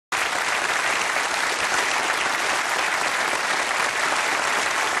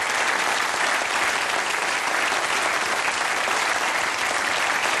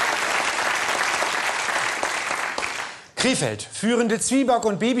Krefeld. Führende Zwieback-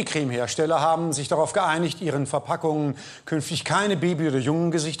 und Babycreme-Hersteller haben sich darauf geeinigt, ihren Verpackungen künftig keine Baby- oder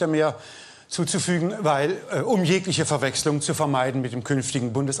Jungengesichter mehr zuzufügen, um jegliche Verwechslung zu vermeiden mit dem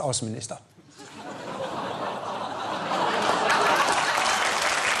künftigen Bundesaußenminister.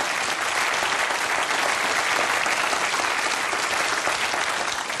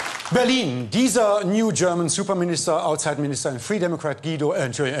 Berlin. Dieser New German Superminister, Outside Minister, Free Democrat Guido,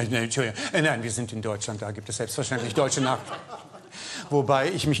 nein, wir sind in Deutschland, da gibt es selbstverständlich deutsche Nachrichten. Wobei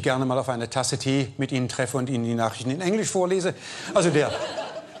ich mich gerne mal auf eine Tasse Tee mit Ihnen treffe und Ihnen die Nachrichten in Englisch vorlese. Also der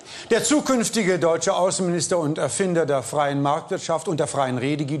zukünftige deutsche Außenminister und Erfinder der freien Marktwirtschaft und der freien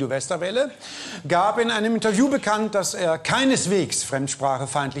Rede, Guido Westerwelle, gab in einem Interview bekannt, dass er keineswegs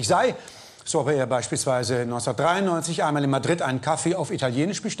fremdsprachefeindlich sei. So habe er beispielsweise 1993 einmal in Madrid einen Kaffee auf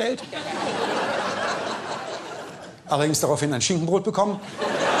Italienisch bestellt. Allerdings daraufhin ein Schinkenbrot bekommen.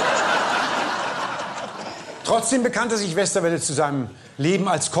 Trotzdem bekannte sich Westerwelle zu seinem Leben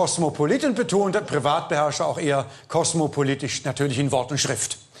als Kosmopolit und betonte, privat beherrsche auch eher kosmopolitisch, natürlich in Wort und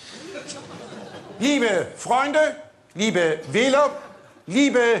Schrift. Liebe Freunde, liebe Wähler,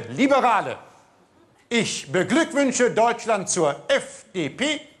 liebe Liberale, ich beglückwünsche Deutschland zur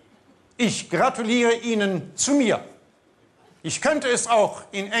FDP. Ich gratuliere Ihnen zu mir. Ich könnte es auch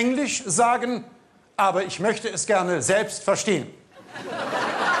in Englisch sagen, aber ich möchte es gerne selbst verstehen.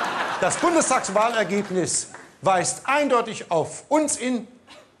 Das Bundestagswahlergebnis weist eindeutig auf uns in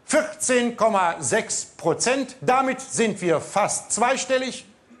 14,6%. Damit sind wir fast zweistellig,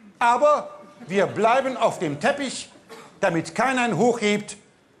 aber wir bleiben auf dem Teppich, damit keiner ihn hochhebt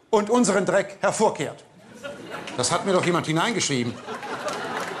und unseren Dreck hervorkehrt. Das hat mir doch jemand hineingeschrieben.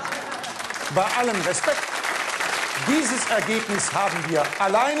 Bei allem Respekt, dieses Ergebnis haben wir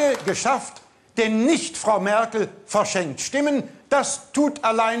alleine geschafft, denn nicht Frau Merkel verschenkt Stimmen. Das tut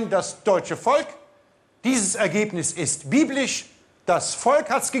allein das deutsche Volk. Dieses Ergebnis ist biblisch, das Volk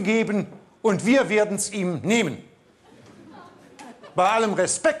hat es gegeben und wir werden es ihm nehmen. Bei allem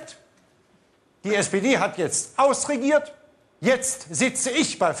Respekt, die SPD hat jetzt ausregiert, jetzt sitze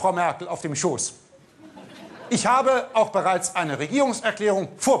ich bei Frau Merkel auf dem Schoß. Ich habe auch bereits eine Regierungserklärung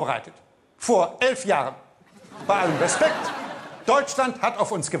vorbereitet. Vor 11 Jahren. Bei allem Respekt, Deutschland hat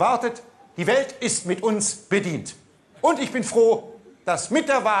auf uns gewartet, die Welt ist mit uns bedient. Und ich bin froh, dass mit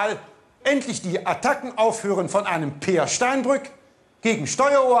der Wahl endlich die Attacken aufhören von einem Peer Steinbrück gegen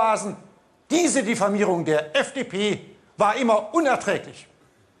Steueroasen. Diese Diffamierung der FDP war immer unerträglich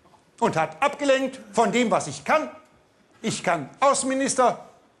und hat abgelenkt von dem, was ich kann. Ich kann Außenminister,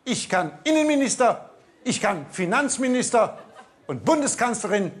 ich kann Innenminister, ich kann Finanzminister und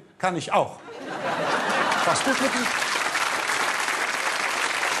Bundeskanzlerin kann ich auch. Was gut mit Ihnen?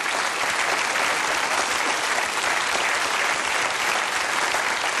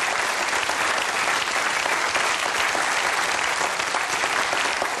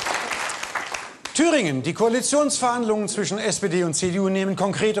 Thüringen. Die Koalitionsverhandlungen zwischen SPD und CDU nehmen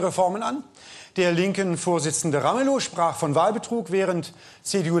konkrete Reformen an. Der linken Vorsitzende Ramelow sprach von Wahlbetrug, während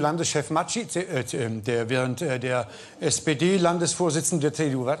CDU-Landeschef Matschi, der SPD-Landesvorsitzende der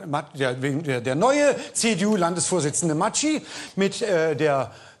CDU, der neue CDU-Landesvorsitzende Matschi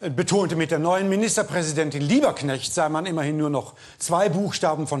betonte, mit der neuen Ministerpräsidentin Lieberknecht sei man immerhin nur noch 2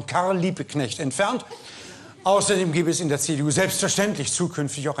 Buchstaben von Karl Liebknecht entfernt. Außerdem gäbe es in der CDU selbstverständlich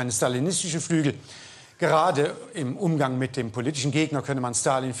zukünftig auch einen stalinistischen Flügel. Gerade im Umgang mit dem politischen Gegner könne man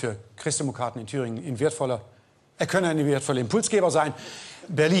Stalin für Christdemokraten in Thüringen er könne ein wertvoller Impulsgeber sein.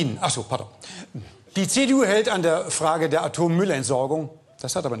 Berlin, Die CDU hält an der Frage der Atommüllentsorgung,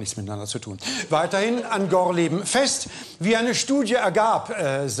 das hat aber nichts miteinander zu tun, weiterhin an Gorleben fest. Wie eine Studie ergab,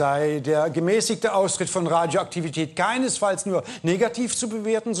 sei der gemäßigte Austritt von Radioaktivität keinesfalls nur negativ zu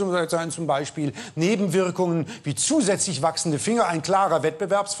bewerten, sondern seien zum Beispiel Nebenwirkungen wie zusätzlich wachsende Finger ein klarer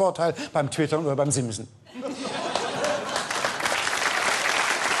Wettbewerbsvorteil beim Twittern oder beim Simsen.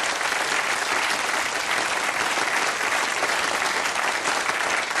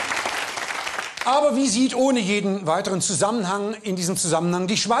 Aber wie sieht ohne jeden weiteren Zusammenhang in diesem Zusammenhang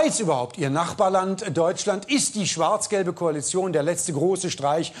die Schweiz überhaupt? Ihr Nachbarland Deutschland ist die schwarz-gelbe Koalition der letzte große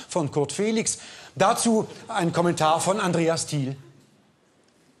Streich von Kurt Felix. Dazu ein Kommentar von Andreas Thiel.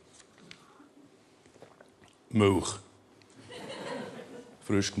 Milch.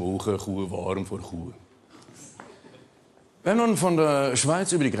 Frisch gemolken, Kuh warm vor Kuh. Wenn man von der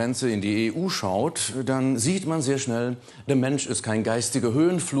Schweiz über die Grenze in die EU schaut, dann sieht man sehr schnell, der Mensch ist kein geistiger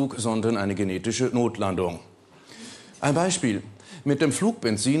Höhenflug, sondern eine genetische Notlandung. Ein Beispiel. Mit dem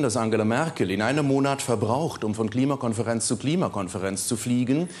Flugbenzin, das Angela Merkel in einem Monat verbraucht, um von Klimakonferenz zu Klimakonferenz zu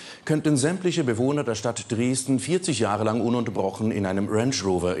fliegen, könnten sämtliche Bewohner der Stadt Dresden 40 Jahre lang ununterbrochen in einem Range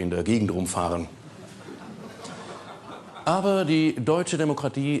Rover in der Gegend rumfahren. Aber die deutsche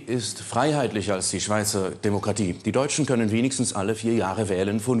Demokratie ist freiheitlicher als die Schweizer Demokratie. Die Deutschen können wenigstens alle 4 Jahre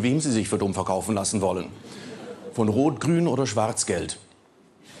wählen, von wem sie sich für dumm verkaufen lassen wollen. Von Rot, Grün oder Schwarz-Gelb.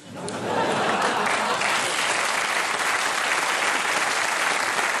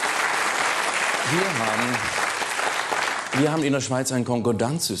 Wir haben in der Schweiz ein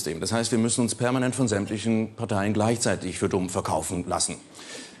Konkordanzsystem. Das heißt, wir müssen uns permanent von sämtlichen Parteien gleichzeitig für dumm verkaufen lassen.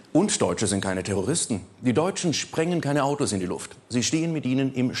 Und Deutsche sind keine Terroristen. Die Deutschen sprengen keine Autos in die Luft. Sie stehen mit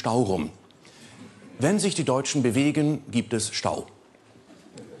ihnen im Stau rum. Wenn sich die Deutschen bewegen, gibt es Stau.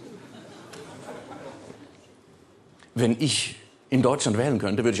 Wenn ich in Deutschland wählen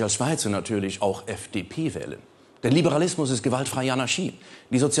könnte, würde ich als Schweizer natürlich auch FDP wählen. Der Liberalismus ist gewaltfreie Anarchie.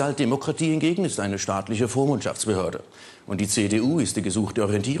 Die Sozialdemokratie hingegen ist eine staatliche Vormundschaftsbehörde. Und die CDU ist die gesuchte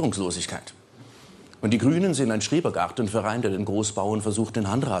Orientierungslosigkeit. Und die Grünen sind ein Schrebergartenverein, der den Großbauern versucht, den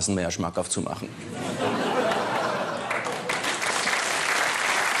Handrasenmäher schmackhaft zu machen.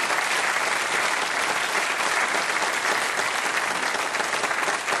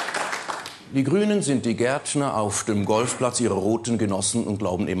 Die Grünen sind die Gärtner auf dem Golfplatz ihrer roten Genossen und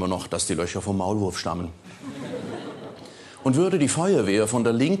glauben immer noch, dass die Löcher vom Maulwurf stammen. Und würde die Feuerwehr von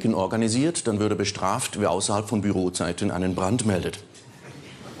der Linken organisiert, dann würde bestraft, wer außerhalb von Bürozeiten einen Brand meldet.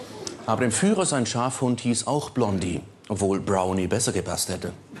 Aber dem Führer sein Schafhund hieß auch Blondie, obwohl Brownie besser gepasst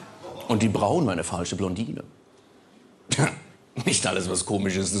hätte. Und die Braun war eine falsche Blondine. Nicht alles, was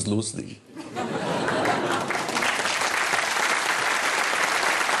komisch ist, ist lustig.